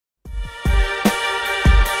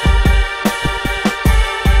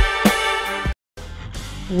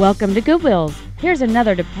Welcome to Goodwill's. Here's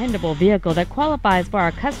another dependable vehicle that qualifies for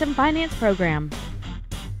our custom finance program.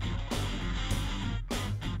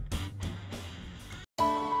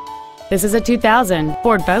 This is a 2000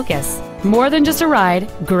 Ford Focus. More than just a ride,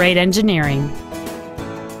 great engineering.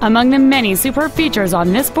 Among the many superb features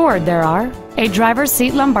on this Ford there are a driver's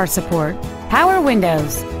seat lumbar support, power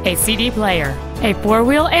windows, a CD player, a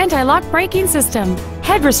four-wheel anti-lock braking system,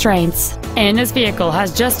 head restraints, and this vehicle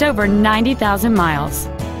has just over 90,000 miles.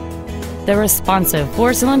 The responsive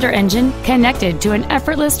four-cylinder engine, connected to an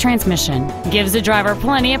effortless transmission, gives the driver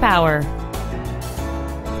plenty of power.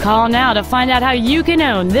 Call now to find out how you can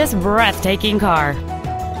own this breathtaking car.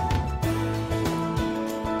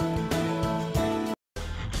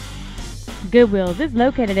 Goodwill's is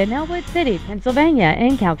located in Ellwood City, Pennsylvania,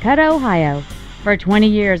 and Calcutta, Ohio. For 20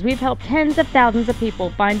 years, we've helped tens of thousands of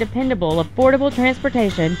people find dependable, affordable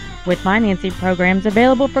transportation with financing programs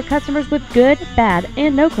available for customers with good, bad,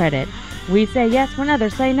 and no credit. We say yes when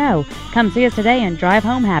others say no. Come see us today and drive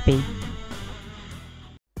home happy.